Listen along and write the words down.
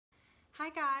Hi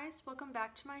guys, welcome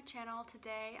back to my channel.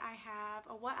 Today I have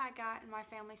a what I got in my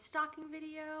family stocking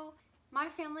video. My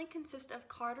family consists of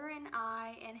Carter and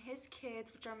I and his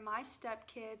kids, which are my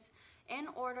stepkids, in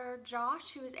order: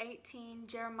 Josh, who is 18,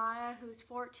 Jeremiah, who's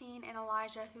 14, and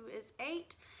Elijah, who is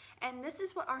 8. And this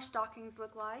is what our stockings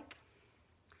look like.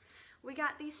 We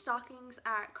got these stockings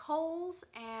at Kohl's,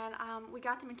 and we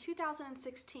got them in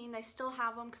 2016. They still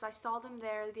have them because I saw them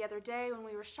there the other day when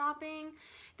we were shopping.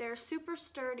 They're super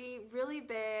sturdy, really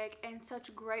big, and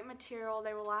such great material.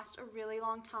 They will last a really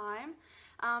long time.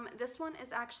 This one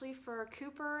is actually for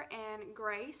Cooper and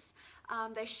Grace.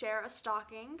 They share a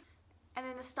stocking. And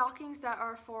then the stockings that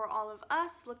are for all of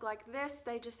us look like this.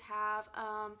 They just have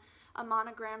a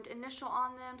monogrammed initial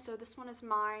on them. So this one is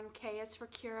mine, K is for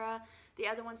Kira. The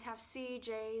other ones have C,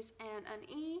 J's, and an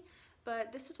E.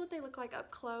 But this is what they look like up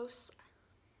close.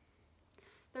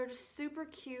 They're just super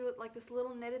cute, like this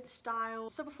little knitted style.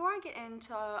 So before I get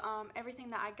into everything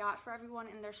that I got for everyone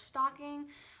in their stocking,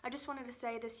 I just wanted to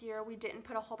say this year we didn't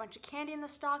put a whole bunch of candy in the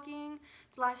stocking.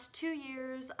 The last 2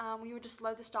 years, we would just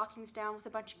load the stockings down with a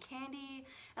bunch of candy.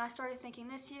 And I started thinking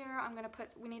this year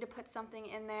we need to put something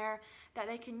in there that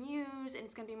they can use, and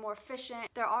it's gonna be more efficient.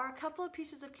 There are a couple of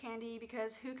pieces of candy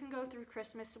because who can go through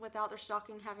Christmas without their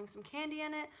stocking having some candy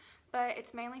in it? But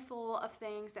it's mainly full of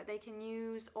things that they can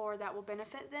use or that will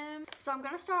benefit them. So I'm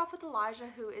going to start off with Elijah,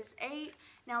 who is 8.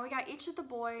 Now we got each of the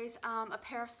boys a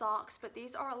pair of socks, but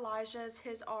these are Elijah's.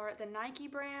 His are the Nike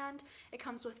brand. It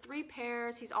comes with 3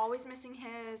 pairs. He's always missing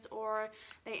his, or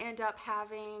they end up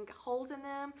having holes in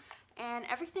them. And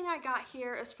everything I got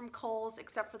here is from Kohl's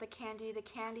except for the candy. The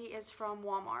candy is from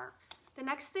Walmart. The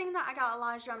next thing that I got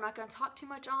Elijah, I'm not going to talk too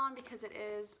much on because it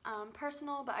is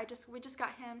personal, but we just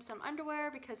got him some underwear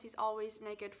because he's always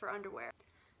naked for underwear.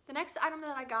 The next item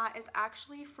that I got is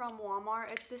actually from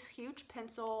Walmart. It's this huge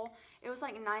pencil. It was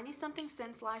like 90-something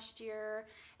cents last year,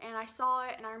 and I saw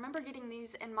it, and I remember getting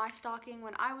these in my stocking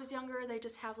when I was younger. They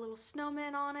just have little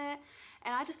snowmen on it,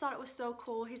 and I just thought it was so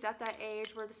cool. He's at that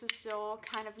age where this is still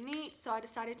kind of neat, so I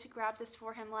decided to grab this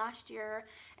for him last year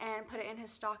and put it in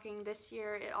his stocking this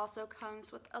year. It also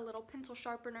comes with a little pencil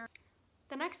sharpener.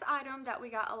 The next item that we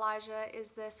got Elijah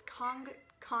is this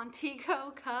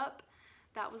Contigo cup.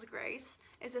 That was Grace.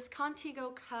 Is this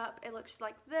Contigo cup. It looks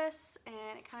like this,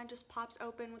 and it kind of just pops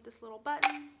open with this little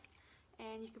button,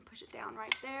 and you can push it down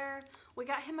right there. We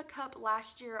got him a cup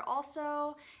last year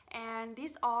also, and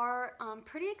these are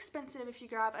pretty expensive. If you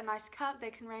grab a nice cup,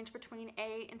 they can range between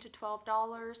 $8 and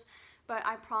 $12, but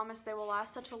I promise they will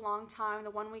last such a long time. The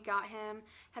one we got him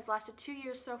has lasted 2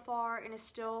 years so far and is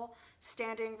still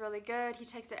standing really good. He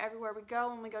takes it everywhere we go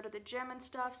when we go to the gym and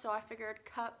stuff, so I figured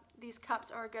these cups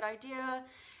are a good idea.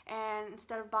 And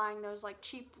instead of buying those like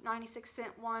cheap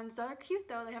 96-cent ones, they're cute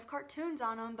though, they have cartoons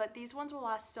on them, but these ones will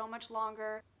last so much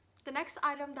longer. The next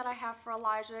item that I have for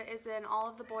Elijah is in all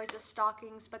of the boys'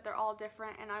 stockings, but they're all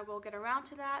different, and I will get around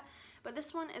to that. But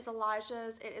this one is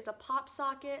Elijah's. It is a pop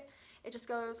socket. It just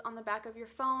goes on the back of your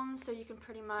phone, so you can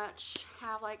pretty much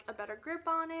have like a better grip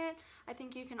on it. I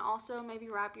think you can also maybe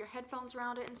wrap your headphones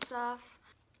around it and stuff.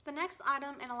 The next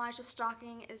item in Elijah's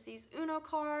stocking is these Uno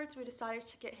cards. We decided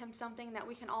to get him something that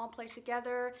we can all play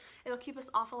together. It'll keep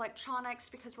us off electronics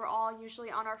because we're all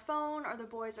usually on our phone, or the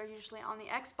boys are usually on the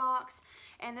Xbox.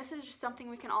 And this is just something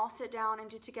we can all sit down and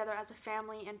do together as a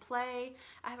family and play.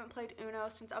 I haven't played Uno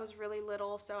since I was really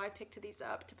little, so I picked these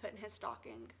up to put in his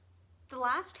stocking. The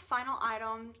last final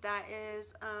item that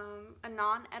is a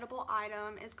non-edible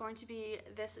item is going to be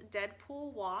this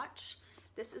Deadpool watch.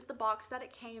 This is the box that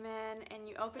it came in, and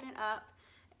you open it up,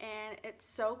 and it's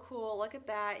so cool. Look at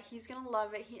that. He's gonna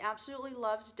love it. He absolutely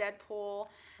loves Deadpool.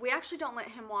 We actually don't let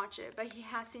him watch it, but he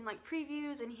has seen like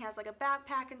previews, and he has like a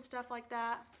backpack and stuff like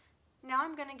that. Now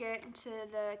I'm gonna get into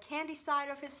the candy side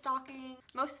of his stocking.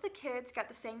 Most of the kids got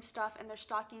the same stuff in their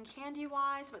stocking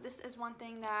candy-wise, but this is one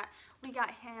thing that we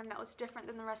got him that was different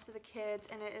than the rest of the kids,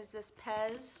 and it is this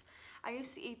Pez. I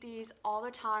used to eat these all the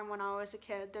time when I was a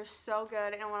kid. They're so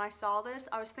good, and when I saw this,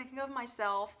 I was thinking of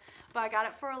myself, but I got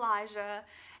it for Elijah,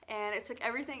 and it took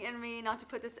everything in me not to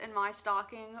put this in my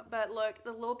stocking. But look,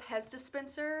 the little Pez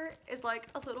dispenser is like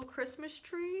a little Christmas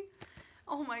tree.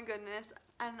 Oh my goodness.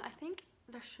 And I think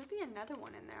there should be another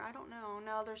one in there. I don't know.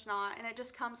 No, there's not. And it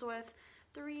just comes with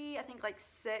 3, I think like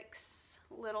 6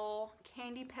 little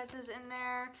candy Pez's in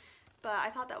there. But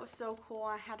I thought that was so cool.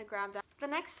 I had to grab that. The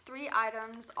next 3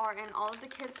 items are in all of the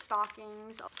kids'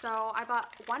 stockings. So I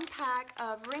bought 1 pack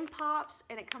of ring pops,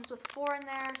 and it comes with 4 in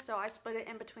there. So I split it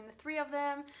in between the 3 of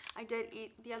them. I did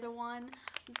eat the other one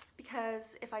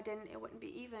because if I didn't, it wouldn't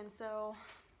be even. So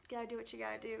you gotta do what you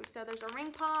gotta do. So there's a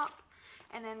ring pop,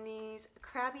 And then these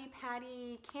Krabby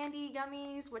Patty candy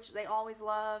gummies, which they always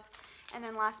love. And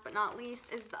then last but not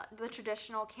least is the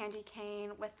traditional candy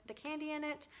cane with the candy in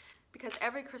it, because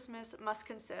every Christmas must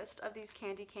consist of these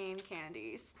candy cane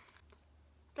candies.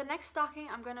 The next stocking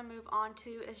I'm going to move on to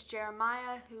is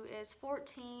Jeremiah, who is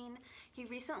 14. He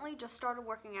recently just started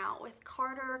working out with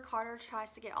Carter. Carter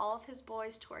tries to get all of his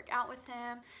boys to work out with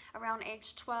him around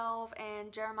age 12,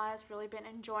 and Jeremiah's really been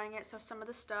enjoying it. So some of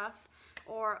the stuff,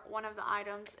 or one of the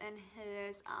items in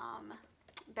his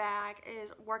bag,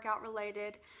 is workout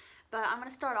related. But I'm going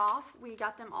to start off. We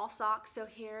got them all socks. So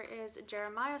here is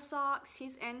Jeremiah's socks.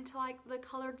 He's into like the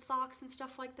colored socks and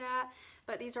stuff like that.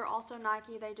 But these are also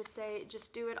Nike. They just say,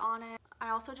 just do it on it. I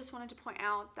also just wanted to point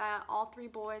out that all three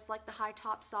boys like the high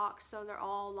top socks, so they're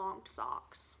all long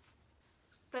socks.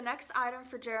 The next item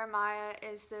for Jeremiah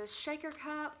is this shaker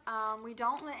cup. We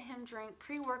don't let him drink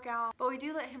pre-workout, but we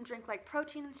do let him drink like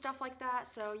protein and stuff like that.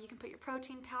 So you can put your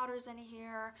protein powders in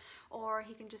here, or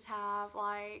he can just have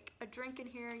like a drink in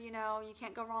here. You know, you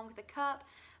can't go wrong with a cup,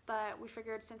 but we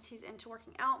figured since he's into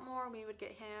working out more, we would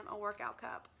get him a workout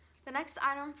cup. The next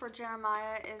item for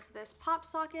Jeremiah is this pop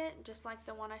socket, just like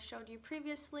the one I showed you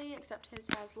previously, except his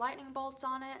has lightning bolts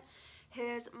on it.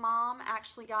 His mom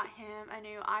actually got him a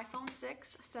new iPhone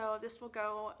 6, so this will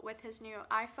go with his new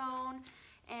iPhone.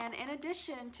 And in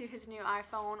addition to his new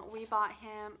iPhone, we bought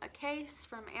him a case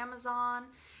from Amazon.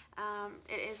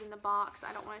 It is in the box.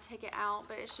 I don't want to take it out,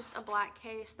 but it's just a black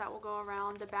case that will go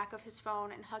around the back of his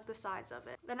phone and hug the sides of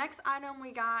it. The next item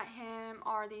we got him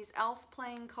are these Elf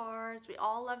playing cards. We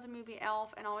all love the movie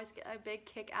Elf and always get a big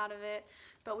kick out of it,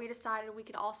 but we decided we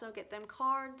could also get them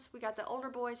cards. We got the older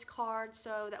boys cards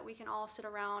so that we can all sit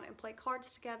around and play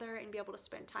cards together and be able to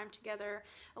spend time together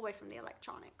away from the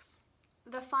electronics.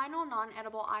 The final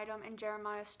non-edible item in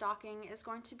Jeremiah's stocking is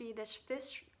going to be this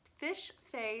fish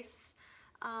face.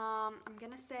 I'm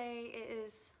gonna say it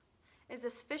is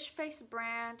this fish face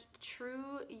brand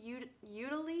True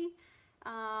Utility.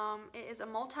 It is a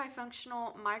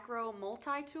multifunctional micro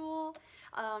multi-tool.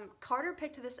 Carter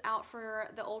picked this out for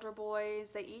the older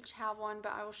boys. They each have one,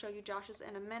 but I will show you Josh's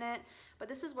in a minute. But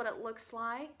this is what it looks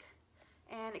like,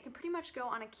 and it can pretty much go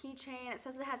on a keychain. It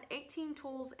says it has 18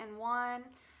 tools in one.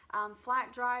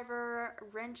 Flat driver,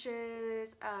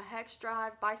 wrenches, hex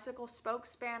drive, bicycle spoke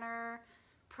spanner,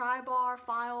 pry bar,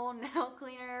 file, nail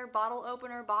cleaner, bottle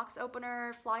opener, box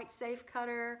opener, flight safe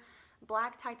cutter.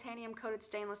 Black titanium coated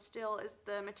stainless steel is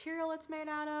the material it's made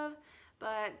out of,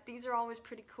 but these are always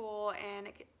pretty cool, and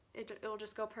it'll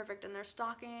just go perfect in their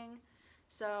stocking.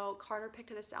 So Carter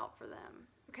picked this out for them.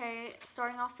 Okay,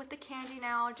 starting off with the candy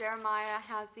now, Jeremiah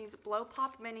has these blow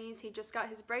pop minis. He just got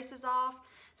his braces off,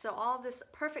 so all of this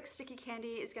perfect sticky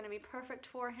candy is going to be perfect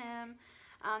for him.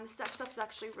 This stuff is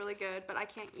actually really good, but I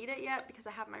can't eat it yet because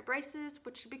I have my braces,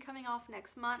 which should be coming off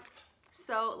next month.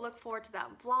 So look forward to that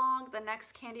vlog. The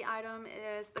next candy item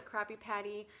is the Krabby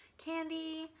Patty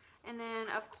candy, and then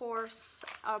of course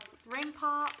a ring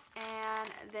pop, and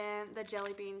then the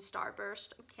Jelly Bean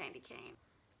Starburst candy cane.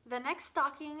 The next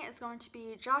stocking is going to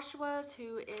be Joshua's,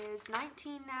 who is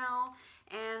 19 now,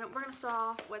 and we're going to start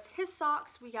off with his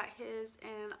socks. We got his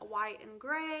in white and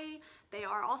gray. They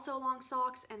are also long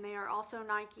socks, and they are also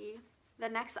Nike. The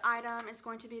next item is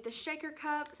going to be the shaker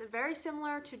cup. It's very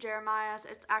similar to Jeremiah's.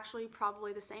 It's actually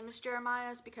probably the same as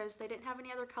Jeremiah's because they didn't have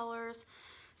any other colors.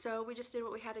 So we just did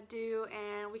what we had to do,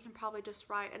 and we can probably just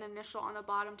write an initial on the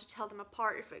bottom to tell them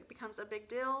apart if it becomes a big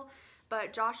deal.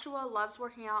 But Joshua loves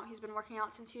working out. He's been working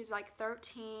out since he was like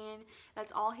 13.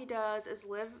 That's all he does is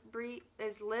live, breathe,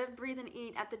 and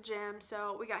eat at the gym.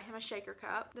 So we got him a shaker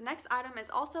cup. The next item is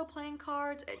also playing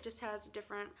cards. It just has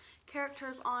different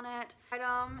characters on it.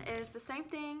 Item is the same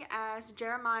thing as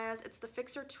Jeremiah's. It's the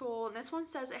fixer tool, and this one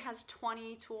says it has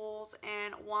 20 tools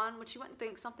and one, which you wouldn't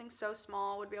think something so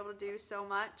small would be able to do so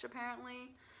much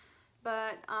apparently.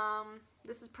 But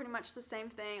this is pretty much the same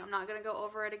thing. I'm not going to go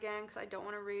over it again because I don't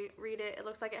want to read it. It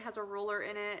looks like it has a ruler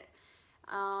in it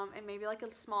and maybe like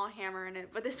a small hammer in it.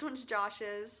 But this one's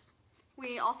Josh's.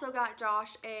 We also got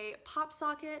Josh a pop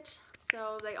socket.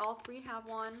 So they all three have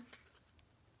one.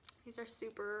 These are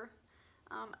super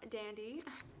dandy.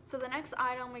 So the next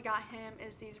item we got him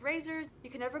is these razors. You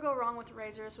can never go wrong with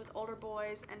razors with older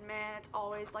boys, and man, it's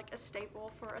always like a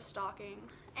staple for a stocking.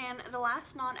 And the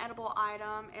last non-edible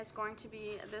item is going to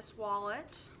be this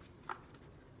wallet.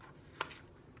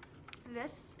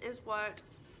 This is what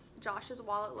Josh's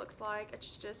wallet looks like.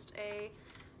 It's just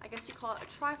I guess you call it a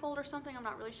trifold or something. I'm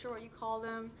not really sure what you call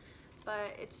them,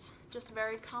 but it's just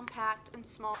very compact and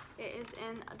small. It is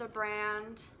in the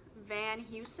brand Van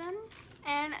Heusen.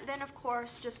 And then of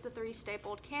course just the 3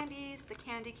 stapled candies, the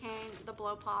candy cane, the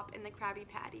blow pop, and the Krabby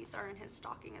Patties are in his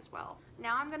stocking as well.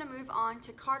 Now I'm going to move on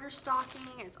to Carter's stocking.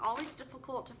 It's always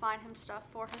difficult to find him stuff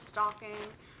for his stocking.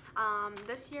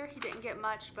 This year he didn't get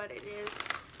much, but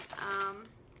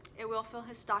it will fill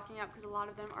his stocking up because a lot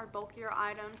of them are bulkier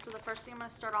items. So the first thing I'm going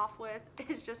to start off with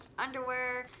is just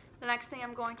underwear. The next thing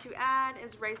I'm going to add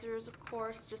is razors, of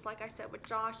course. Just like I said with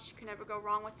Josh, you can never go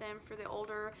wrong with them for the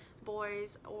older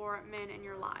boys or men in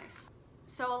your life.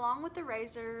 So along with the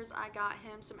razors, I got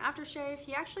him some aftershave.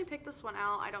 He actually picked this one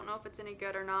out. I don't know if it's any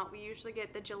good or not. We usually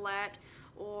get the Gillette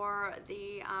or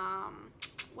the,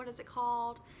 what is it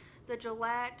called? The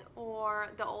Gillette or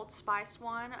the Old Spice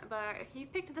one, but he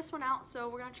picked this one out, so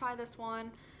we're gonna try this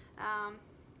one.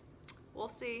 We'll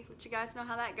see. Let you guys know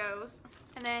how that goes.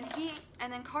 And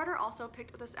then Carter also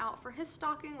picked this out for his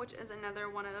stocking, which is another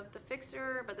one of the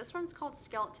Fixer, but this one's called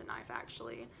Skeleton Knife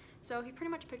actually. So he pretty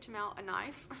much picked him out a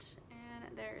knife.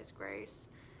 And there is Grace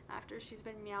after she's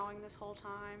been meowing this whole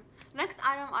time. The next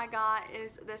item I got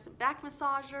is this back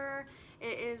massager.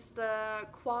 It is the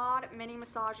Quad mini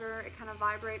massager. It kind of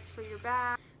vibrates for your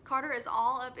back. Carter is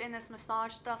all up in this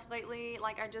massage stuff lately.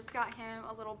 Like, I just got him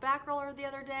a little back roller the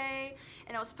other day,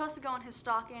 and it was supposed to go in his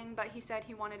stocking, but he said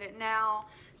he wanted it now.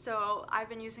 So I've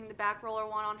been using the back roller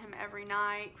one on him every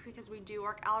night because we do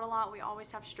work out a lot. We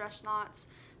always have stress knots.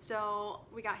 So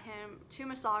we got him 2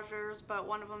 massagers, but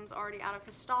one of them's already out of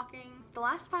his stocking. The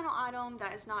last final item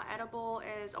that is not edible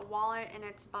is a wallet, and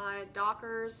it's by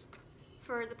Dockers.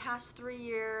 For the past 3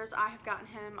 years, I have gotten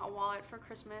him a wallet for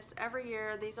Christmas every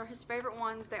year. These are his favorite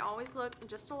ones. They always look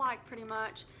just alike pretty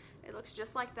much. It looks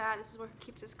just like that. This is where he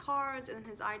keeps his cards, and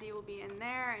his ID will be in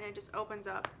there, and it just opens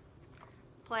up.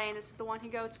 Plain. This is the one he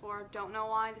goes for. Don't know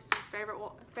why. This is his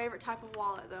favorite type of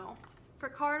wallet though. For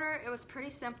Carter, it was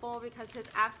pretty simple because his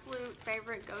absolute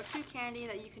favorite go-to candy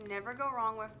that you can never go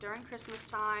wrong with during Christmas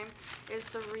time is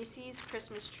the Reese's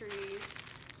Christmas Trees.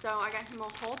 So I got him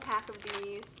a whole pack of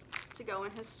these to go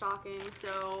in his stocking,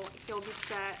 so he'll be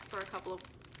set for a couple of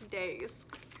days.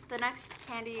 The next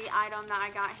candy item that I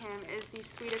got him is the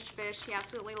Swedish Fish. He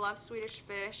absolutely loves Swedish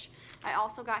Fish. I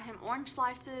also got him orange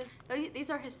slices. These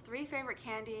are his 3 favorite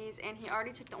candies, and he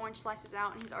already took the orange slices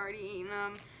out and he's already eaten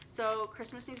them. So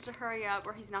Christmas needs to hurry up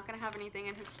or he's not going to have anything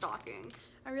in his stocking.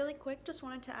 I really quick just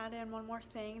wanted to add in one more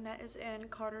thing that is in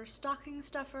Carter's stocking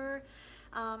stuffer.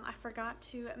 I forgot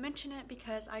to mention it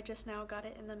because I just now got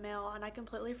it in the mail and I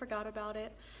completely forgot about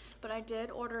it. But I did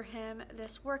order him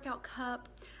this workout cup.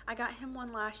 I got him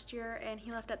one last year and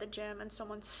he left at the gym and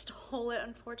someone stole it,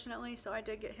 unfortunately. So I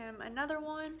did get him another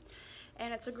one.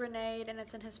 And it's a grenade and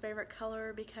it's in his favorite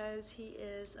color because he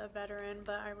is a veteran,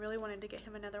 but I really wanted to get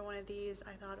him another one of these.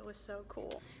 I thought it was so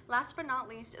cool. Last but not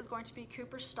least is going to be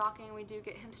Cooper's stocking. We do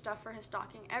get him stuff for his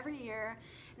stocking every year.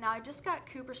 Now I just got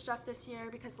Cooper stuff this year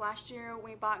because last year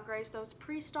we bought Grace those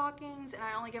pre-stockings and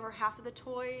I only give her half of the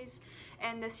toys,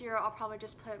 and this year I'll probably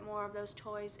just put more of those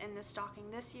toys in this stocking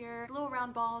this year. Little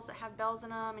round balls that have bells in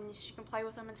them and she can play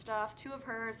with them and stuff. 2 of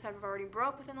hers have already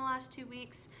broke within the last 2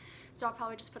 weeks. So I'll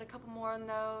probably just put a couple more in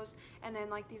those, and then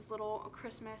like these little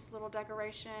Christmas little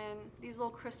decoration, these little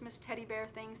Christmas teddy bear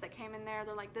things that came in there.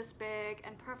 They're like this big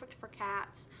and perfect for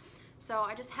cats. So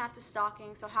I just have the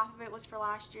stocking, so half of it was for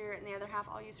last year and the other half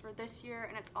I'll use for this year,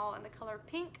 and it's all in the color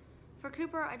pink. For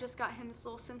Cooper, I just got him this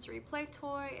little sensory play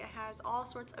toy. It has all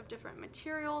sorts of different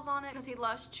materials on it because he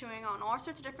loves chewing on all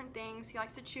sorts of different things. He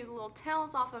likes to chew the little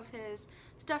tails off of his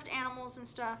stuffed animals and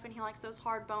stuff, and he likes those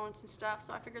hard bones and stuff.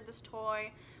 So I figured this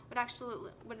toy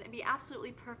would be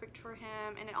absolutely perfect for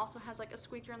him, and it also has like a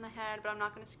squeaker in the head, but I'm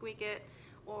not going to squeak it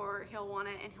or he'll want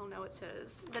it and he'll know it's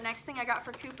his. The next thing I got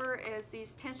for Cooper is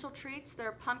these Tinsel treats.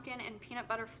 They're pumpkin and peanut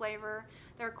butter flavor.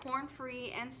 They're corn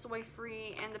free and soy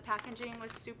free, and the packaging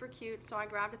was super cute, so I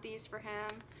grabbed these for him.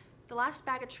 The last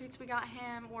bag of treats we got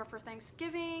him were for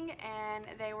Thanksgiving, and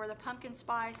they were the pumpkin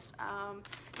spiced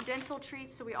dental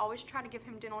treats. So we always try to give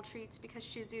him dental treats because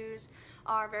Shih Tzus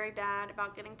are very bad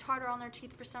about getting tartar on their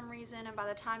teeth for some reason, and by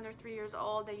the time they're 3 years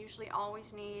old they usually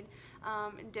always need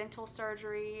dental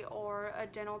surgery or a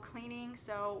dental cleaning.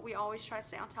 So we always try to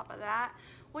stay on top of that.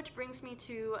 Which brings me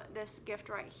to this gift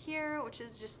right here, which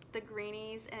is just the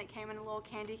greenies, and it came in a little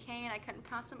candy cane. I couldn't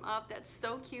pass them up. That's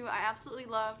so cute. I absolutely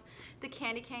love the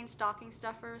candy cane stocking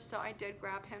stuffers, so I did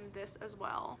grab him this as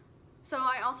well. So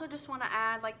I also just want to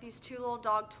add like these 2 little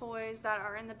dog toys that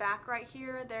are in the back right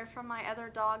here. They're from my other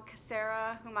dog,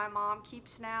 Cassera, who my mom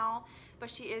keeps now, but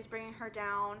she is bringing her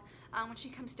down when she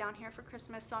comes down here for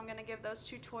Christmas, so I'm going to give those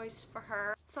 2 toys for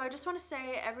her. So I just want to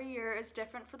say every year is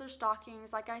different for their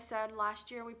stockings. Like I said, last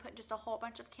year we put just a whole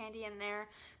bunch of candy in there,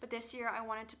 but this year I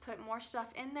wanted to put more stuff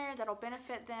in there that'll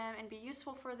benefit them and be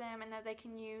useful for them and that they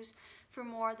can use for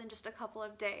more than just a couple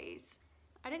of days.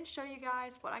 I didn't show you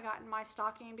guys what I got in my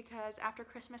stocking because after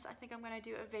Christmas I think I'm going to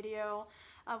do a video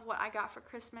of what I got for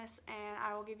Christmas, and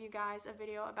I will give you guys a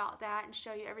video about that and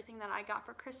show you everything that I got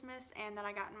for Christmas and that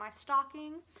I got in my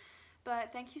stocking.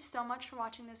 But thank you so much for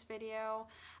watching this video.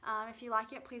 If you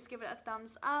like it, please give it a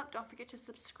thumbs up. Don't forget to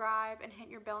subscribe and hit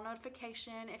your bell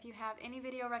notification. If you have any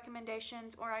video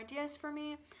recommendations or ideas for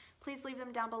me, please leave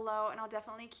them down below and I'll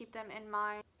definitely keep them in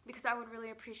mind because I would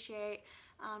really appreciate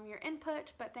your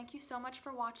input. But thank you so much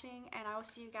for watching, and I will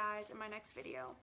see you guys in my next video.